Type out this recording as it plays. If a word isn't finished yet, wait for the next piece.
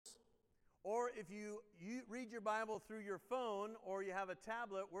Or if you read your Bible through your phone or you have a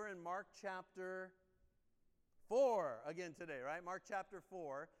tablet, we're in Mark chapter 4 again today, right? Mark chapter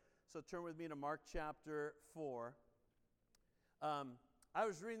 4. So turn with me to Mark chapter 4. I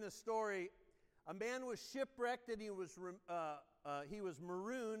was reading this story. A man was shipwrecked and he was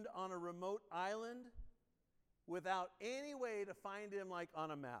marooned on a remote island without any way to find him like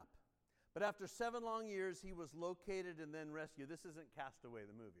on a map. But after 7 long years, he was located and then rescued. This isn't Castaway,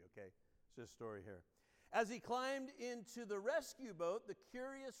 the movie, okay? It's just a story here. As he climbed into the rescue boat, the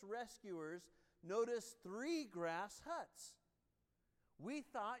curious rescuers noticed 3 grass huts. "We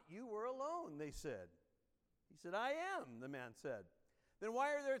thought you were alone," they said. He said, "I am," the man said. "Then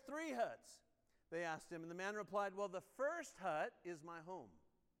why are there 3 huts?" they asked him. And the man replied, "Well, the first hut is my home,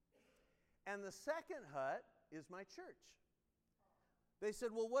 and the second hut is my church." They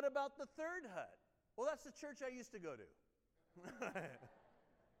said, "Well, what about the third hut?" "Well, that's the church I used to go to."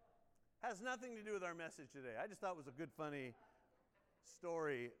 Has nothing to do with our message today. I just thought it was a good, funny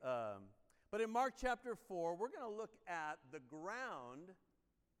story. But in Mark chapter 4, we're going to look at the ground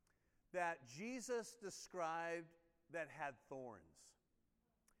that Jesus described that had thorns.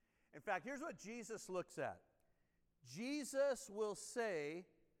 In fact, here's what Jesus looks at. Jesus will say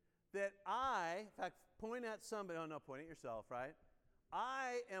that in fact, point at somebody. Oh, no, point at yourself, right?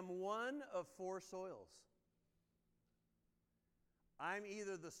 I am one of 4 soils. I'm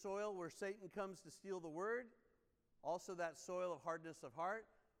either the soil where Satan comes to steal the word, also that soil of hardness of heart,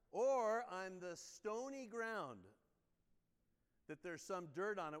 or I'm the stony ground, that there's some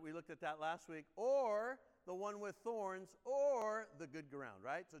dirt on it. We looked at that last week. Or the one with thorns, or the good ground,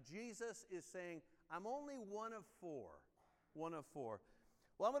 right? So Jesus is saying, I'm only one of 4. One of 4.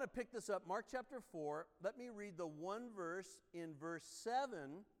 Well, I'm going to pick this up. Mark chapter 4. Let me read the one verse in verse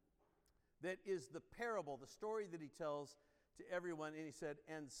 7 that is the parable, the story that he tells to everyone. And he said,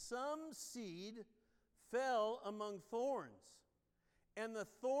 "And some seed fell among thorns, and the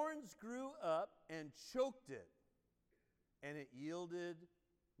thorns grew up and choked it, and it yielded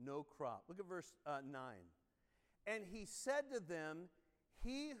no crop." Look at verse 9. "And he said to them,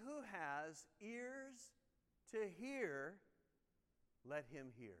 'He who has ears to hear, let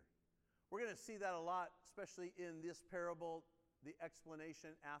him hear.'" We're going to see that a lot, especially in this parable, the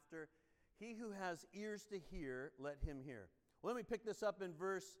explanation after. "He who has ears to hear, let him hear." Well, let me pick this up in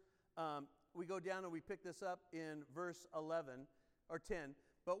verse, we go down and we pick this up in verse 11 or 10.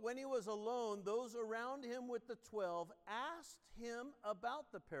 "But when he was alone, those around him with the 12 asked him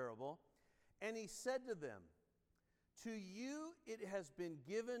about the parable, and he said to them, 'To you it has been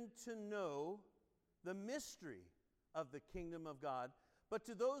given to know the mystery of the kingdom of God, but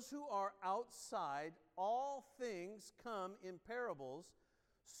to those who are outside, all things come in parables,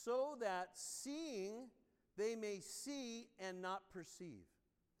 so that seeing they may see and not perceive,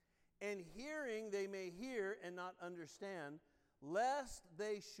 and hearing they may hear and not understand, lest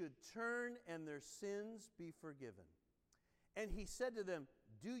they should turn and their sins be forgiven.' And he said to them,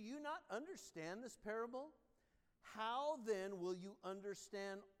 'Do you not understand this parable? How then will you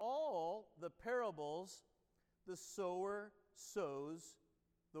understand all the parables? The sower sows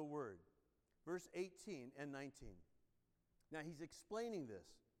the word.'" Verse 18 and 19. Now he's explaining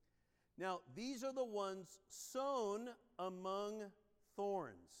this. "Now these are the ones sown among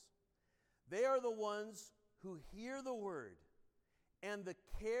thorns. They are the ones who hear the word, and the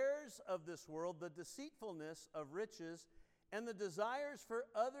cares of this world, the deceitfulness of riches, and the desires for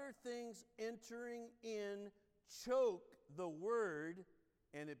other things entering in choke the word,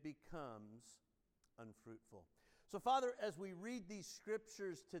 and it becomes unfruitful." So, Father, as we read these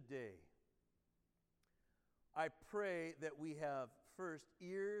scriptures today, I pray that we have first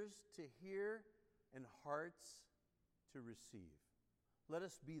ears to hear and hearts to receive. Let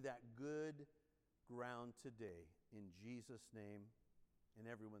us be that good ground today. In Jesus' name. And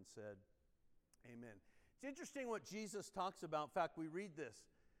everyone said, amen. It's interesting what Jesus talks about. In fact, we read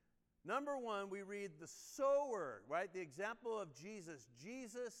this. Number 1, we read the sower, right? The example of Jesus.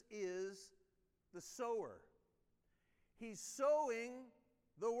 Jesus is the sower. He's sowing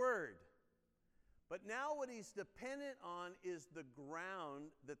the word. But now what he's dependent on is the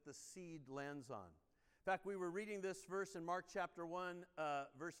ground that the seed lands on. In fact, we were reading this verse in Mark chapter 1,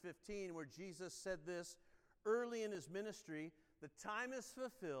 verse 15, where Jesus said this early in his ministry, "The time is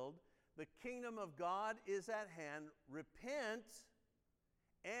fulfilled, the kingdom of God is at hand. Repent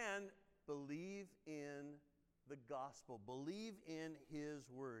and believe in the gospel." Believe in his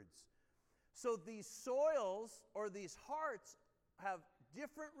words. So these soils or these hearts have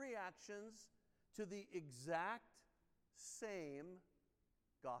different reactions to the exact same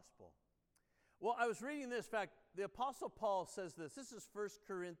gospel. Well, I was reading this. In fact, the Apostle Paul says this. This is 1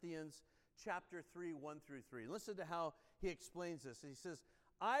 Corinthians chapter 3, 1 through 3. Listen to how he explains this. He says,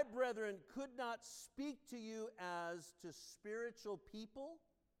 I, brethren, could not speak to you as to spiritual people,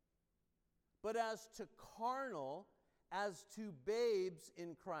 but as to carnal, as to babes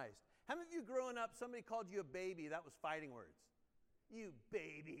in Christ. How many of you growing up, somebody called you a baby? That was fighting words. You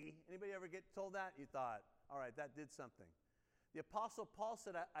baby. Anybody ever get told that? You thought, all right, that did something. The Apostle Paul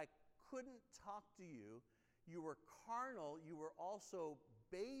said, I couldn't talk to you. You were carnal. You were also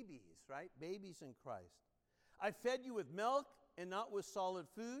babies, right? Babies in Christ. I fed you with milk and not with solid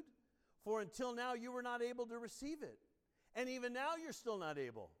food, for until now you were not able to receive it. And even now you're still not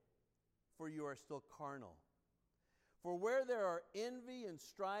able, for you are still carnal. For where there are envy and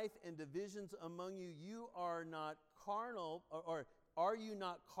strife and divisions among you, you are not carnal, or are you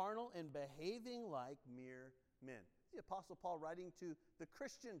not carnal and behaving like mere men? The Apostle Paul writing to the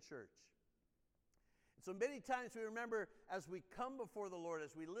Christian church. And so many times we remember as we come before the Lord,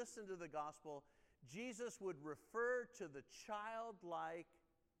 as we listen to the gospel, Jesus would refer to the childlike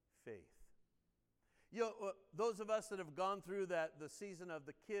faith. You know, those of us that have gone through the season of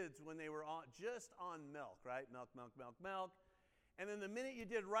the kids when they were just on milk, right? Milk, milk, milk, milk. And then the minute you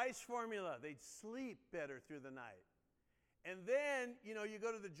did rice formula, they'd sleep better through the night. And then, you know, you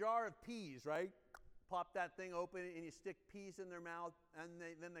go to the jar of peas, right? Pop that thing open and you stick peas in their mouth and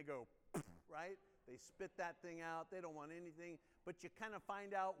then they go, right? They spit that thing out. They don't want anything. But you kind of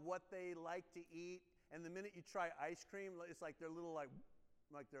find out what they like to eat. And the minute you try ice cream, it's like their little,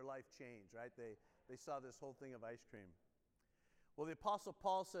 like their life changed, right? They saw this whole thing of ice cream. Well, the Apostle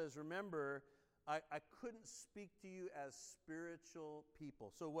Paul says, remember, I couldn't speak to you as spiritual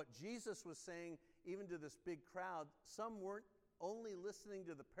people. So what Jesus was saying, even to this big crowd, some weren't only listening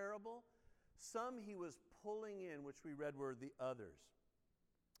to the parable, some he was pulling in, which we read were the others.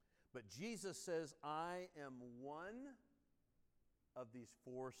 But Jesus says, I am one of these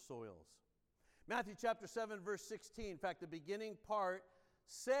four soils. Matthew chapter 7, verse 16. In fact, the beginning part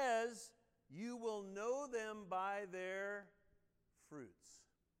says, you will know them by their fruits.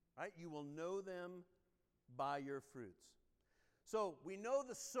 Right? You will know them by your fruits. So we know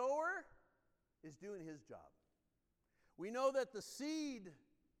the sower is doing his job. We know that the seed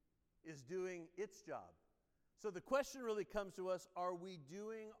is doing its job. So the question really comes to us, are we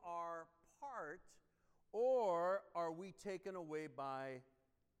doing our part or are we taken away by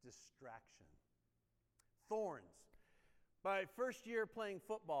distraction? Thorns. My first year playing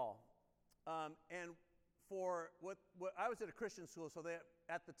football, and for what I was at a Christian school, so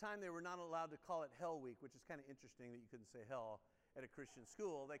at the time they were not allowed to call it Hell Week, which is kind of interesting that you couldn't say hell at a Christian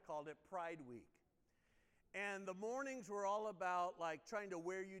school. They called it Pride Week. And the mornings were all about like trying to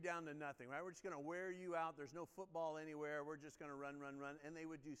wear you down to nothing, right? We're just going to wear you out. There's no football anywhere. We're just going to run. And they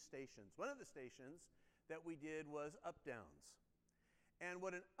would do stations. One of the stations that we did was up-downs. And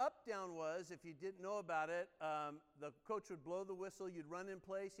what an up-down was, if you didn't know about it, the coach would blow the whistle. You'd run in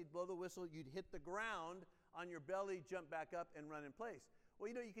place. He'd blow the whistle. You'd hit the ground on your belly, jump back up, and run in place. Well,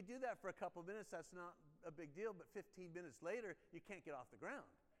 you know, you could do that for a couple of minutes. That's not a big deal. But 15 minutes later, you can't get off the ground,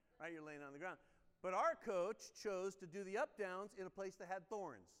 right? You're laying on the ground. But our coach chose to do the up-downs in a place that had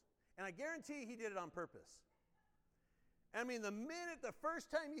thorns. And I guarantee he did it on purpose. I mean, the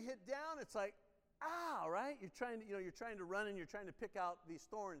first time you hit down, it's like, ow, right? You're trying to run and you're trying to pick out these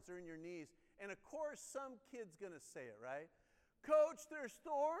thorns. They're in your knees. And of course, some kid's going to say it, right? Coach, there's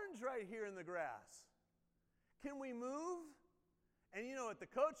thorns right here in the grass. Can we move? And you know what the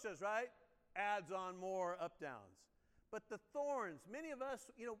coach does, right? Adds on more up-downs. But the thorns, many of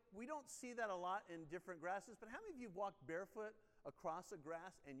us, you know, we don't see that a lot in different grasses, but how many of you walked barefoot across a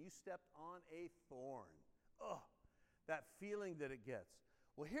grass and you stepped on a thorn? Oh, that feeling that it gets.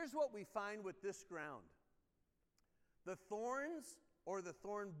 Well, here's what we find with this ground. The thorns or the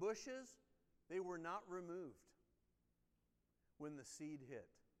thorn bushes, they were not removed when the seed hit.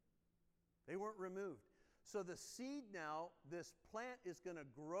 They weren't removed. So the seed now, this plant is going to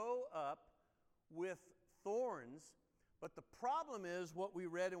grow up with thorns. But the problem is what we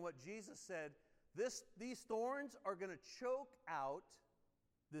read and what Jesus said, these thorns are going to choke out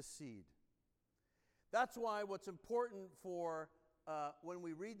the seed. That's why what's important for when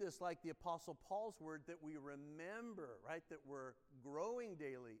we read this, like the Apostle Paul's word, that we remember, right, that we're growing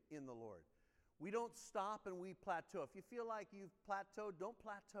daily in the Lord. We don't stop and we plateau. If you feel like you've plateaued, don't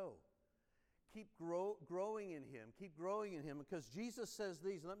plateau. Keep growing in Him. Keep growing in Him. Because Jesus says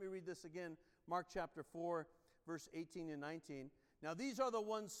these, let me read this again, Mark chapter 4, verse 18 and 19. Now these are the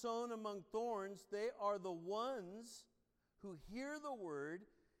ones sown among thorns. They are the ones who hear the word,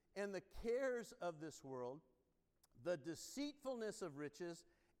 and the cares of this world, the deceitfulness of riches,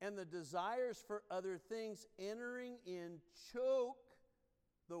 and the desires for other things entering in choke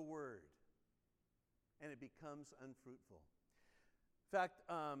the word. and it becomes unfruitful. In fact,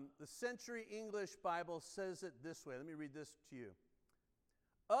 the Century English Bible says it this way. Let me read this to you.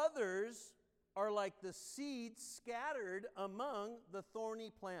 Others are like the seeds scattered among the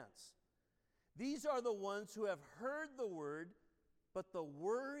thorny plants. These are the ones who have heard the word, but the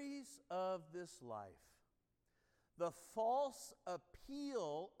worries of this life, the false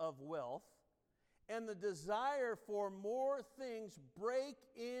appeal of wealth, and the desire for more things break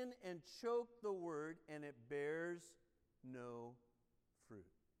in and choke the word, and it bears no fruit.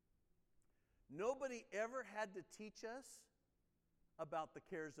 Nobody ever had to teach us about the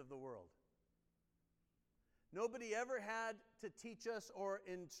cares of the world. Nobody ever had to teach us or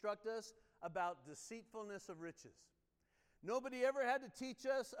instruct us about deceitfulness of riches. Nobody ever had to teach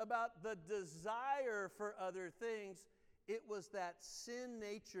us about the desire for other things. It was that sin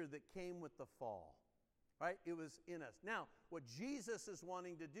nature that came with the fall, right? It was in us. Now, what Jesus is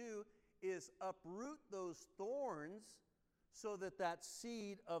wanting to do is uproot those thorns so that that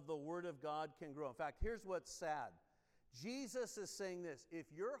seed of the Word of God can grow. In fact, here's what's sad. Jesus is saying this: if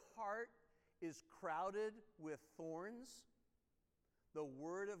your heart is crowded with thorns, the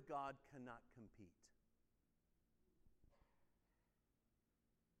Word of God cannot compete.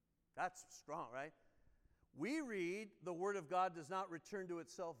 That's strong, right? We read the Word of God does not return to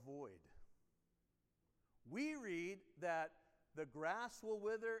itself void. We read that the grass will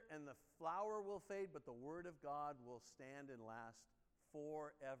wither and the flower will fade, but the Word of God will stand and last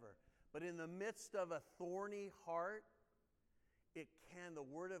forever. But in the midst of a thorny heart, the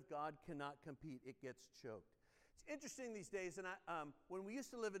Word of God cannot compete. It gets choked. It's interesting these days, and when we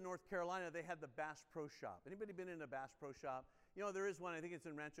used to live in North Carolina, they had the Bass Pro Shop. Anybody been in a Bass Pro Shop? You know, there is one, I think it's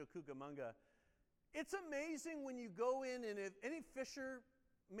in Rancho Cucamonga. It's amazing when you go in, and if any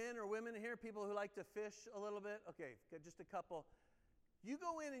fishermen or women here, people who like to fish a little bit, okay, just a couple. You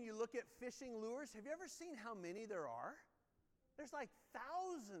go in and you look at fishing lures. Have you ever seen how many there are? There's like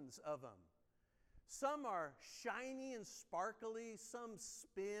thousands of them. Some are shiny and sparkly. Some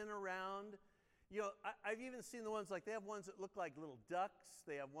spin around. You know, I've even seen the ones like, they have ones that look like little ducks.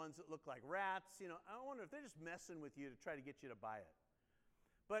 They have ones that look like rats. You know, I wonder if they're just messing with you to try to get you to buy it.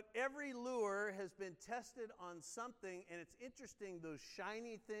 But every lure has been tested on something, and it's interesting, those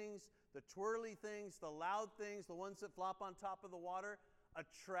shiny things, the twirly things, the loud things, the ones that flop on top of the water,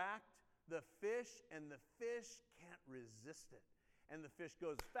 attract the fish, and the fish can't resist it. And the fish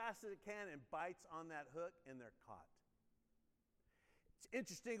goes as fast as it can and bites on that hook, and they're caught. It's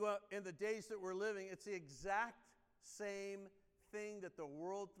interesting, well, in the days that we're living, it's the exact same thing that the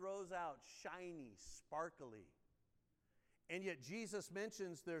world throws out, shiny, sparkly. And yet Jesus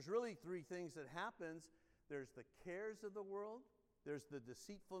mentions there's really three things that happens. There's the cares of the world, there's the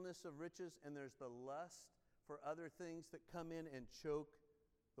deceitfulness of riches, and there's the lust for other things that come in and choke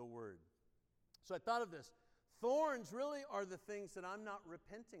the word. So I thought of this. Thorns really are the things that I'm not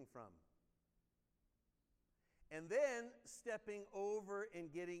repenting from. And then stepping over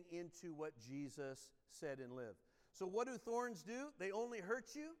and getting into what Jesus said and lived. So what do thorns do? They only hurt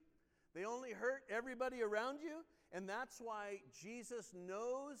you. They only hurt everybody around you. And that's why Jesus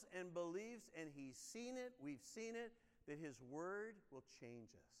knows and believes, and he's seen it, we've seen it, that his word will change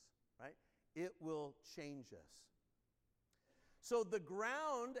us, right? It will change us. So the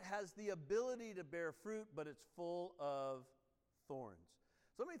ground has the ability to bear fruit, but it's full of thorns.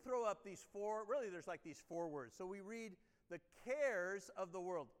 So let me throw up these four, really there's like these four words. So we read the cares of the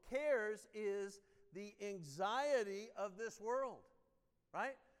world. Cares is the anxiety of this world,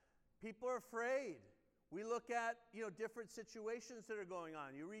 right? People are afraid. We look at, different situations that are going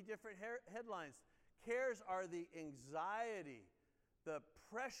on. You read different headlines. Cares are the anxiety, the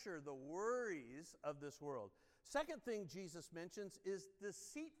pressure, the worries of this world. Second thing Jesus mentions is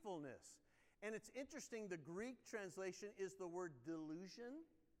deceitfulness. And it's interesting, the Greek translation is the word delusion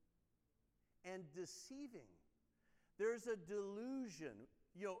and deceiving. There's a delusion.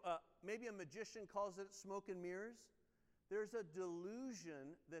 Maybe a magician calls it smoke and mirrors. There's a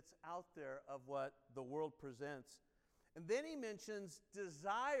delusion that's out there of what the world presents. And then he mentions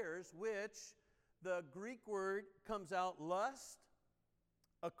desires, which the Greek word comes out lust,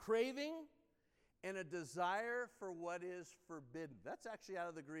 a craving, and a desire for what is forbidden. That's actually out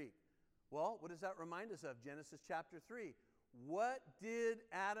of the Greek. Well, what does that remind us of? Genesis chapter 3. What did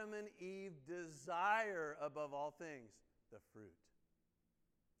Adam and Eve desire above all things? The fruit.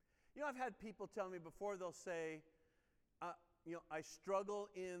 I've had people tell me before, they'll say, I struggle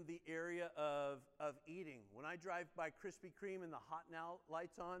in the area of eating. When I drive by Krispy Kreme and the hot now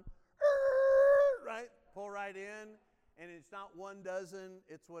light's on, right? Pull right in, and it's not 1 dozen,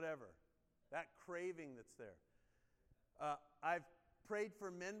 it's whatever. That craving that's there. I've prayed for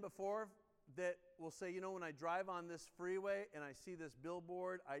men before that will say, when I drive on this freeway and I see this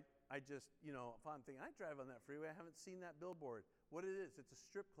billboard, I just, if I'm thinking, I drive on that freeway, I haven't seen that billboard. What it is, it's a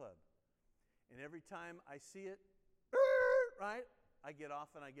strip club. And every time I see it, right, I get off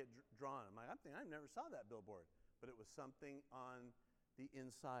and I get drawn. I'm thinking, I never saw that billboard. But it was something on the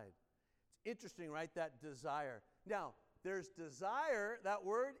inside. It's interesting, right, that desire. Now, there's desire, that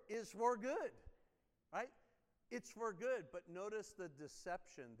word is for good, right? It's for good, but notice the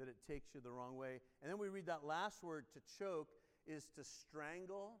deception that it takes you the wrong way. And then we read that last word, to choke, is to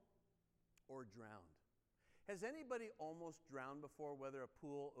strangle or drown. Has anybody almost drowned before, whether a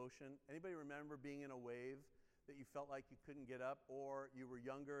pool, ocean? Anybody remember being in a wave that you felt like you couldn't get up, or you were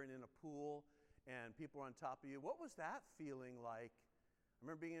younger and in a pool and people were on top of you? What was that feeling like? I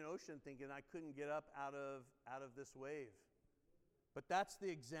remember being in an ocean thinking I couldn't get up out of this wave. But that's the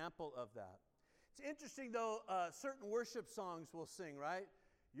example of that. It's interesting, though, certain worship songs will sing, right?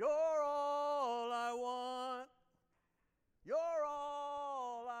 You're all I want. You're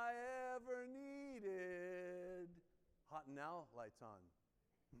all I ever needed. Hot and now lights on.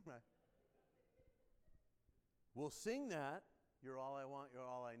 Right? We'll sing that. You're all I want, you're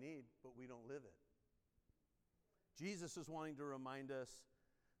all I need, but we don't live it. Jesus is wanting to remind us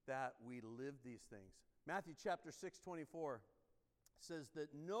that we live these things. Matthew chapter 6:24 says that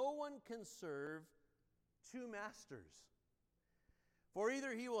no one can serve two masters. For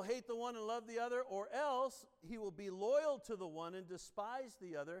either he will hate the one and love the other, or else he will be loyal to the one and despise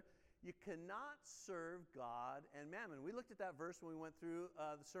the other. You cannot serve God and mammon. We looked at that verse when we went through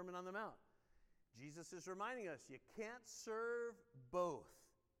the Sermon on the Mount. Jesus is reminding us you can't serve both.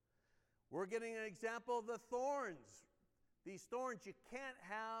 We're getting an example of the thorns. These thorns, you can't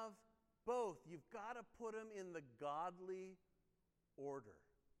have both. You've got to put them in the godly order.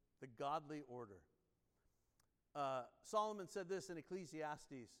 The godly order. Solomon said this in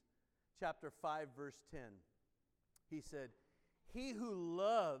Ecclesiastes chapter 5, verse 10. He said, "He who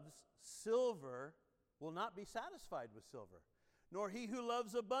loves silver will not be satisfied with silver, nor he who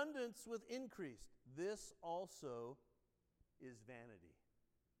loves abundance with increase. This also is vanity."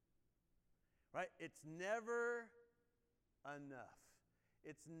 Right? It's never enough.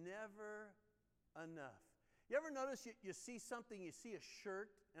 It's never enough. You ever notice you see something, you see a shirt,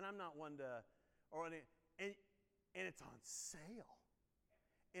 and I'm not one to, and it's on sale.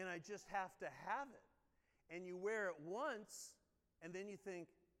 And I just have to have it. And you wear it once, and then you think,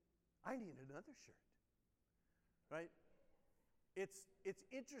 I need another shirt. Right? It's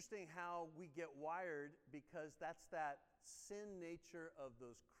interesting how we get wired, because that's that sin nature of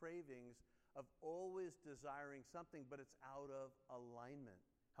those cravings of always desiring something, but it's out of alignment,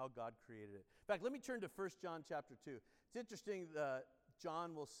 how God created it. In fact, let me turn to 1 John chapter 2. It's interesting that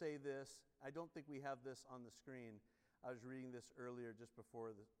John will say this. I don't think we have this on the screen. I was reading this earlier just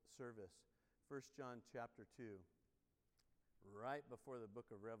before the service. 1 John chapter 2, right before the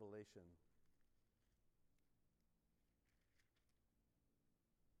book of Revelation.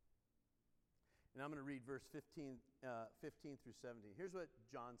 And I'm going to read verse 15 through 17. Here's what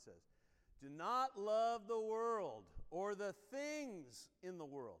John says. Do not love the world or the things in the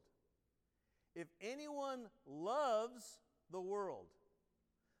world. If anyone loves the world,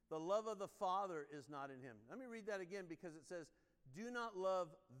 the love of the Father is not in him. Let me read that again, because it says, do not love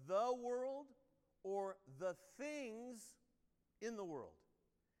the world or the things in the world.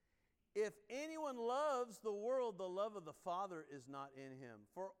 If anyone loves the world, the love of the Father is not in him.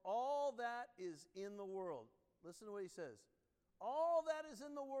 For all that is in the world, listen to what he says, all that is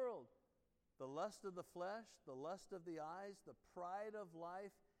in the world, the lust of the flesh, the lust of the eyes, the pride of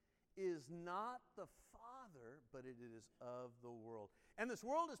life, is not the Father, but it is of the world. And this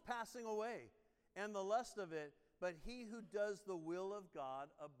world is passing away, and the lust of it, but he who does the will of God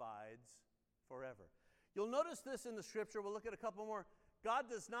abides forever. You'll notice this in the scripture. We'll look at a couple more. God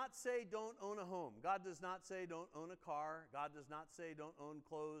does not say don't own a home. God does not say don't own a car. God does not say don't own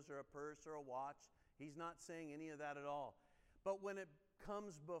clothes or a purse or a watch. He's not saying any of that at all. But when it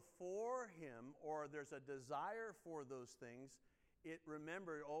comes before him, or there's a desire for those things,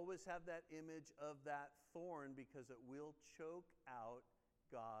 remember, always have that image of that thorn, because it will choke out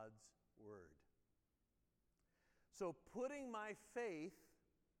God's word. So putting my faith,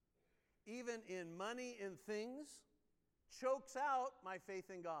 even in money and things, chokes out my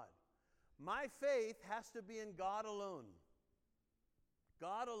faith in God. My faith has to be in God alone.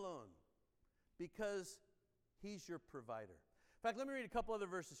 God alone. Because he's your provider. In fact, let me read a couple other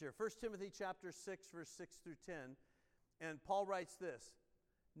verses here. 1 Timothy chapter 6, verse 6 through 10. And Paul writes this.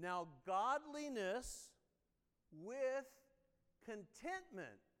 Now godliness with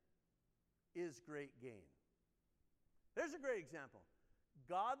contentment is great gain. There's a great example.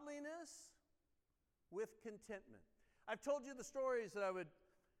 Godliness with contentment. I've told you the stories that I would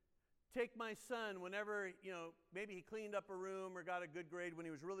take my son whenever, maybe he cleaned up a room or got a good grade when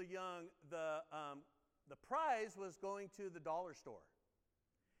he was really young. The prize was going to the dollar store.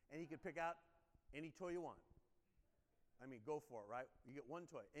 And he could pick out any toy you want. I mean, go for it, right? You get one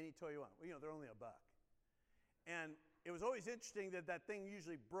toy, any toy you want. Well, they're only $1. And it was always interesting that thing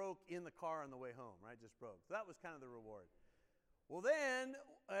usually broke in the car on the way home, right? Just broke. So that was kind of the reward. Well, then,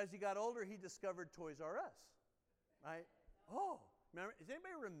 as he got older, he discovered Toys R Us, right? Oh, remember, does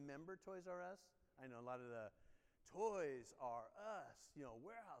anybody remember Toys R Us? I know a lot of the Toys R Us,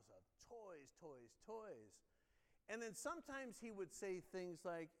 warehouse of toys, toys, toys. And then sometimes he would say things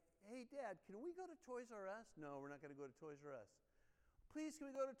like, hey, Dad, can we go to Toys R Us? No, we're not going to go to Toys R Us. Please,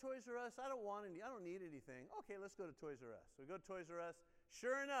 can we go to Toys R Us? I don't need anything. Okay, let's go to Toys R Us. So we go to Toys R Us.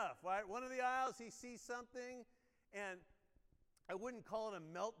 Sure enough, right? One of the aisles, he sees something, and I wouldn't call it a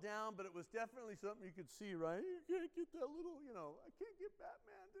meltdown, but it was definitely something you could see, right? You can't get that little, I can't get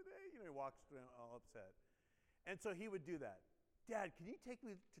Batman today. He walks around all upset. And so he would do that. Dad, can you take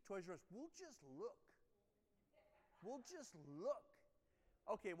me to Toys R Us? We'll just look. We'll just look.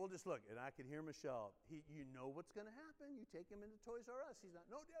 Okay, we'll just look. And I could hear Michelle. You know what's going to happen. You take him into Toys R Us. He's not,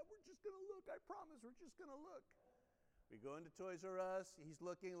 no, Dad, we're just going to look. I promise, we're just going to look. We go into Toys R Us. He's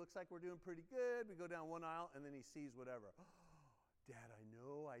looking. Looks like we're doing pretty good. We go down one aisle, and then he sees whatever. Oh, Dad, I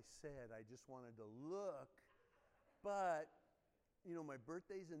know I said I just wanted to look, but, my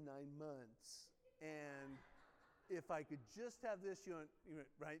birthday's in 9 months, and if I could just have this,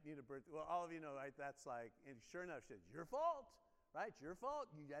 right, need a birthday. Well, all of you know, right, that's like, and sure enough, she said, your fault, right, your fault.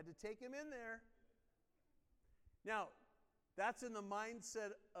 You had to take him in there. Now, that's in the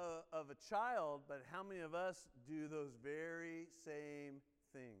mindset of a child, but how many of us do those very same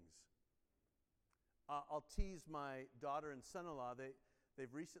things? I'll tease my daughter and son-in-law.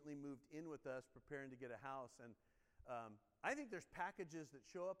 They've recently moved in with us, preparing to get a house, and I think there's packages that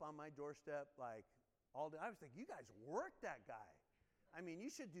show up on my doorstep like all day. I was thinking, you guys work that guy. I mean, you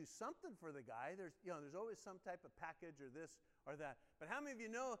should do something for the guy. There's always some type of package or this or that. But how many of you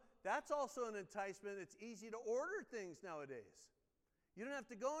know that's also an enticement? It's easy to order things nowadays. You don't have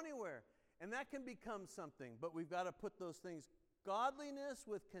to go anywhere. And that can become something, but we've got to put those things. Godliness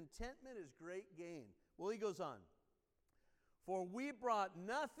with contentment is great gain. Well, he goes on. For we brought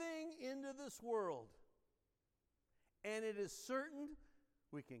nothing into this world, and it is certain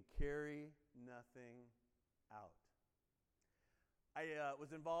we can carry nothing out. I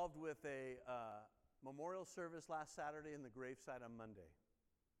was involved with a memorial service last Saturday and the graveside on Monday.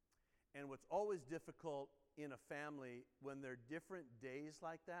 And what's always difficult in a family when there are different days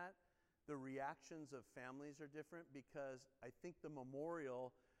like that, the reactions of families are different, because I think the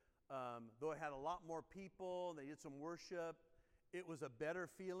memorial, though it had a lot more people, they did some worship, it was a better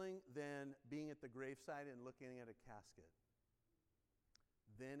feeling than being at the graveside and looking at a casket.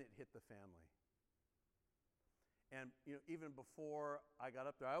 Then it hit the family. And even before I got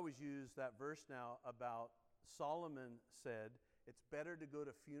up there, I always use that verse now about Solomon said, it's better to go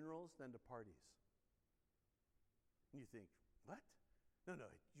to funerals than to parties. And you think, what? No,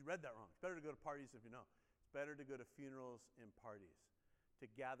 you read that wrong. It's better to go to parties if you know. It's better to go to funerals and parties, to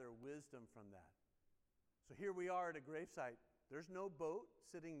gather wisdom from that. So here we are at a gravesite. There's no boat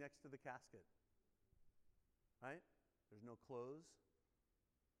sitting next to the casket. Right? There's no clothes.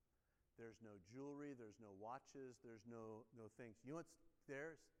 There's no jewelry, there's no watches, there's no things. You know what's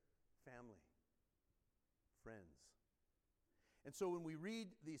there? Family, friends. And so when we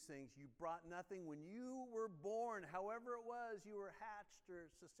read these things, you brought nothing when you were born, however it was, you were hatched or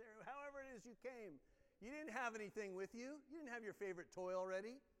cesarean, however it is you came. You didn't have anything with you. You didn't have your favorite toy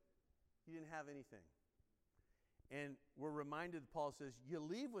already. You didn't have anything. And we're reminded, Paul says, you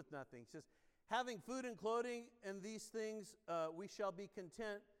leave with nothing. He says, having food and clothing and these things, we shall be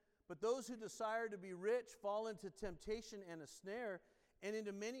content. But those who desire to be rich fall into temptation and a snare, and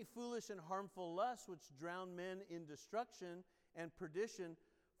into many foolish and harmful lusts, which drown men in destruction and perdition.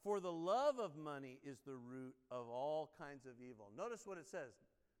 For the love of money is the root of all kinds of evil. Notice what it says.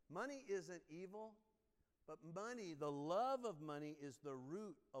 Money isn't evil, but money, the love of money, is the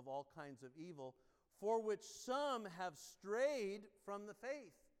root of all kinds of evil, for which some have strayed from the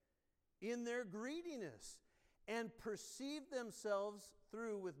faith in their greediness, and perceive themselves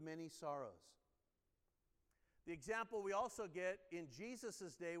through with many sorrows. The example we also get in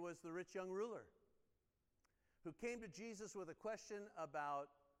Jesus' day was the rich young ruler who came to Jesus with a question about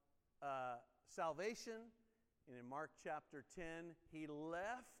salvation. And in Mark chapter 10, he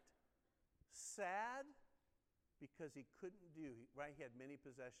left sad because he couldn't do, right? He had many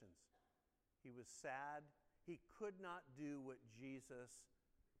possessions. He was sad. He could not do what Jesus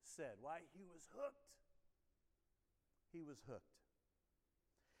said. Why? He was hooked. he was hooked.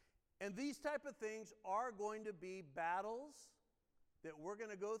 And these type of things are going to be battles that we're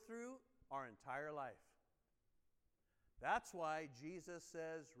going to go through our entire life. That's why Jesus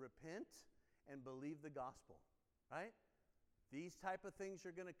says, repent and believe the gospel, right? These type of things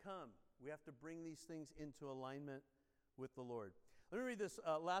are going to come. We have to bring these things into alignment with the Lord. Let me read this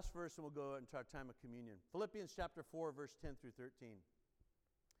last verse and we'll go into our time of communion. Philippians chapter 4, verse 10 through 13.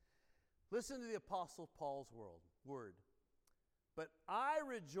 Listen to the Apostle Paul's word. But I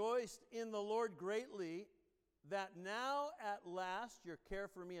rejoiced in the Lord greatly that now at last your care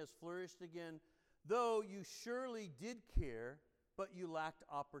for me has flourished again, though you surely did care, but you lacked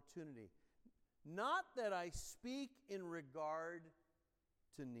opportunity. Not that I speak in regard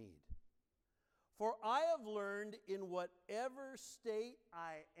to need. For I have learned in whatever state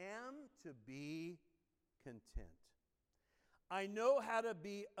I am to be content. I know how to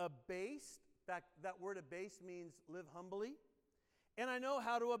be abased. In fact, that word abased means live humbly. And I know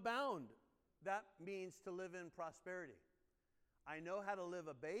how to abound. That means to live in prosperity. I know how to live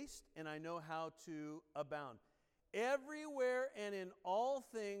abased, and I know how to abound. Everywhere and in all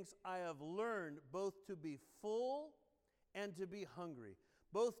things I have learned both to be full and to be hungry,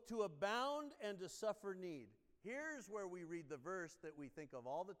 both to abound and to suffer need. Here's where we read the verse that we think of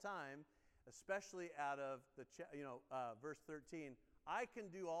all the time, especially out of the verse 13. I can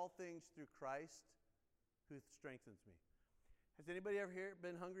do all things through Christ who strengthens me. Has anybody ever here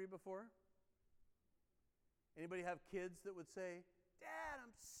been hungry before? Anybody have kids that would say, Dad,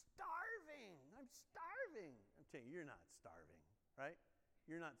 I'm starving. I'm starving. I'm telling you, you're not starving, right?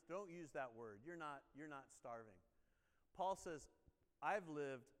 Don't use that word. You're not starving. Paul says, I've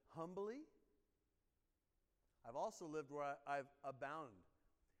lived humbly. I've also lived where I've abounded.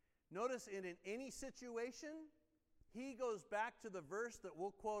 Notice in any situation, he goes back to the verse that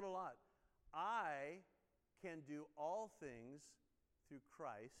we'll quote a lot. I can do all things through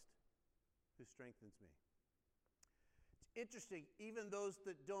Christ who strengthens me. It's interesting, even those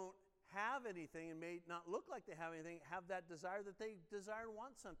that don't have anything and may not look like they have anything, have that desire that they desire and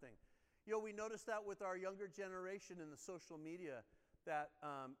want something. You know, we notice that with our younger generation in the social media, that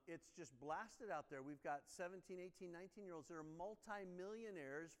it's just blasted out there. We've got 17, 18, 19-year-olds that are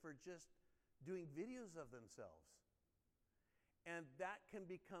multimillionaires for just doing videos of themselves. And that can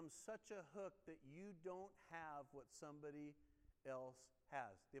become such a hook that you don't have what somebody else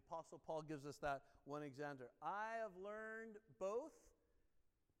has. The Apostle Paul gives us that one example. I have learned both,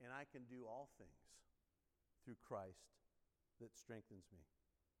 and I can do all things through Christ that strengthens me.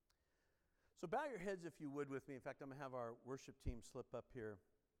 So bow your heads if you would with me. In fact, I'm going to have our worship team slip up here.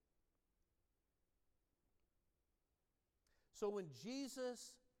 So when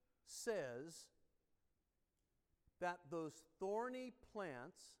Jesus says that those thorny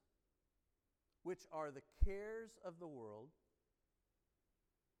plants, which are the cares of the world,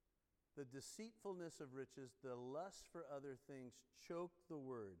 the deceitfulness of riches, the lust for other things, choke the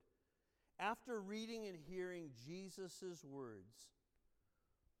word. After reading and hearing Jesus' words,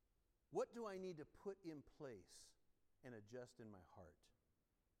 what do I need to put in place and adjust in my heart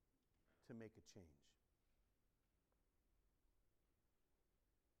to make a change?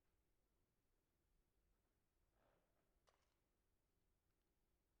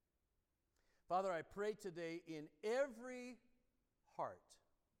 Father, I pray today in every heart.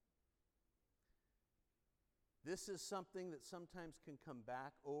 This is something that sometimes can come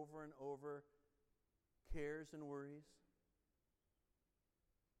back over and over, cares and worries,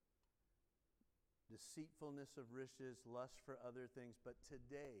 deceitfulness of riches, lust for other things. But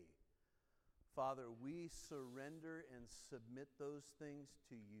today, Father, we surrender and submit those things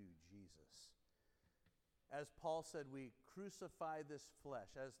to you, Jesus. As Paul said, we crucify this flesh.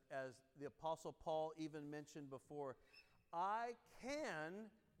 As the Apostle Paul even mentioned before, I can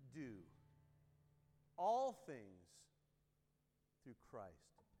do all things through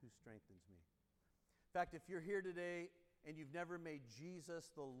Christ who strengthens me. In fact, if you're here today and you've never made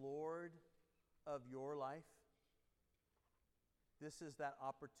Jesus the Lord of your life, this is that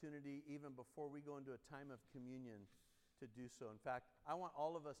opportunity even before we go into a time of communion to do so. In fact, I want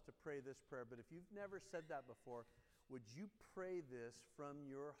all of us to pray this prayer, but if you've never said that before, would you pray this from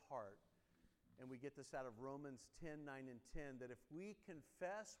your heart? And we get this out of Romans 10, 9, and 10, that if we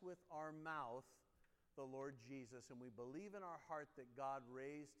confess with our mouth the Lord Jesus and we believe in our heart that God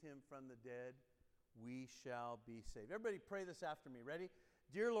raised him from the dead, we shall be saved. Everybody pray this after me. Ready?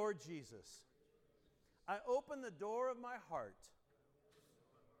 Dear Lord Jesus, I open the door of my heart.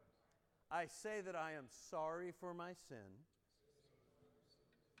 I say that I am sorry for my sin,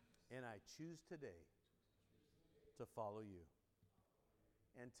 and I choose today to follow you.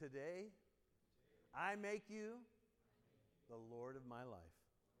 And today, I make you the Lord of my life.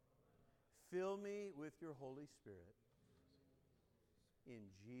 Fill me with your Holy Spirit. In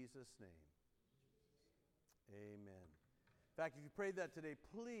Jesus' name. Amen. In fact, if you prayed that today,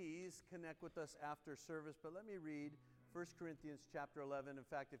 please connect with us after service. But let me read 1 Corinthians chapter 11. In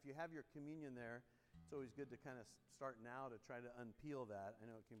fact, if you have your communion there, it's always good to kind of start now to try to unpeel that. I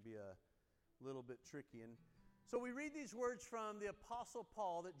know it can be a little bit tricky. And so we read these words from the Apostle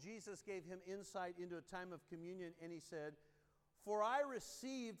Paul that Jesus gave him insight into a time of communion, and he said, "For I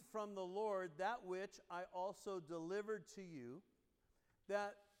received from the Lord that which I also delivered to you,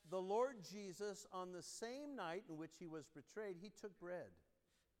 that the Lord Jesus, on the same night in which he was betrayed, he took bread.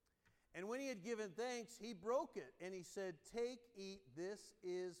 And when he had given thanks, he broke it, and he said, 'Take, eat, this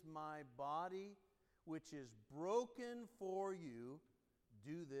is my body, which is broken for you.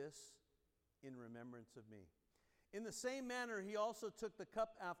 Do this in remembrance of me.' In the same manner, he also took the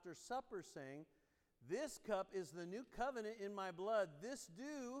cup after supper, saying, 'This cup is the new covenant in my blood. This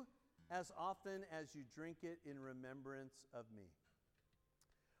do as often as you drink it in remembrance of me.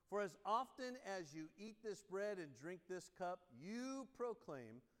 For as often as you eat this bread and drink this cup, you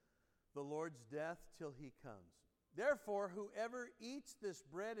proclaim the Lord's death till he comes. Therefore, whoever eats this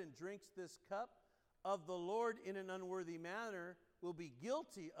bread and drinks this cup of the Lord in an unworthy manner will be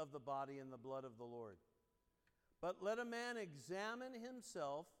guilty of the body and the blood of the Lord. But let a man examine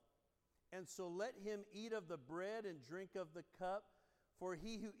himself, and so let him eat of the bread and drink of the cup. For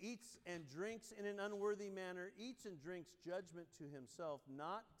he who eats and drinks in an unworthy manner eats and drinks judgment to himself,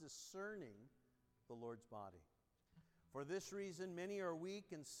 not discerning the Lord's body. For this reason many are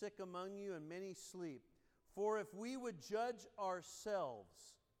weak and sick among you, and many sleep. For if we would judge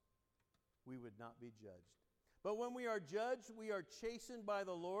ourselves, we would not be judged. But when we are judged, we are chastened by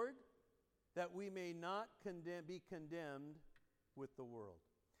the Lord, that we may not be condemned with the world."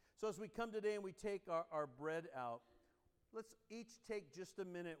 So as we come today and we take our bread out, let's each take just a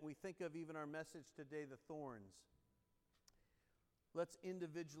minute. We think of even our message today, the thorns. Let's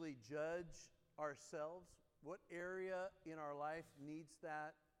individually judge ourselves. What area in our life needs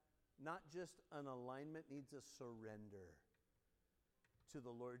that? Not just an alignment, needs a surrender to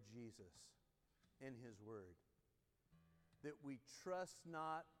the Lord Jesus and his word. That we trust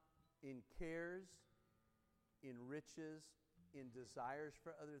not in cares, in riches, in desires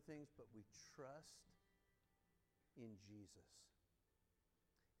for other things, but we trust in Jesus.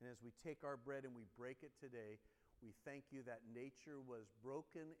 And as we take our bread and we break it today, we thank you that nature was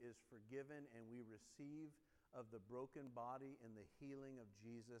broken, is forgiven, and we receive of the broken body and the healing of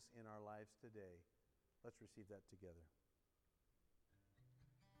Jesus in our lives today. Let's receive that together.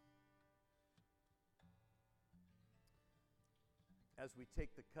 As we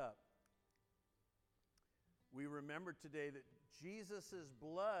take the cup, we remember today that Jesus'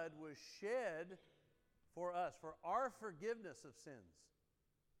 blood was shed for us, for our forgiveness of sins.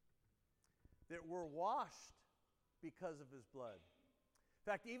 That we're washed because of his blood. In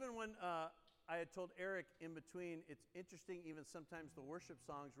fact, even when I had told Eric in between, it's interesting, even sometimes the worship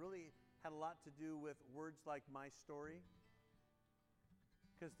songs really had a lot to do with words like "my story."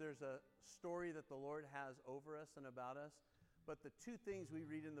 Because there's a story that the Lord has over us and about us. But the two things we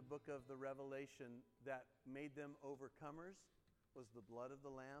read in the book of the Revelation that made them overcomers was the blood of the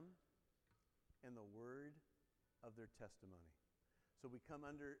Lamb and the word of their testimony. So we come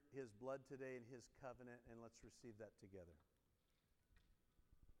under his blood today and his covenant, and let's receive that together.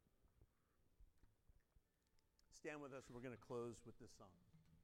 Stand with us. We're going to close with this song.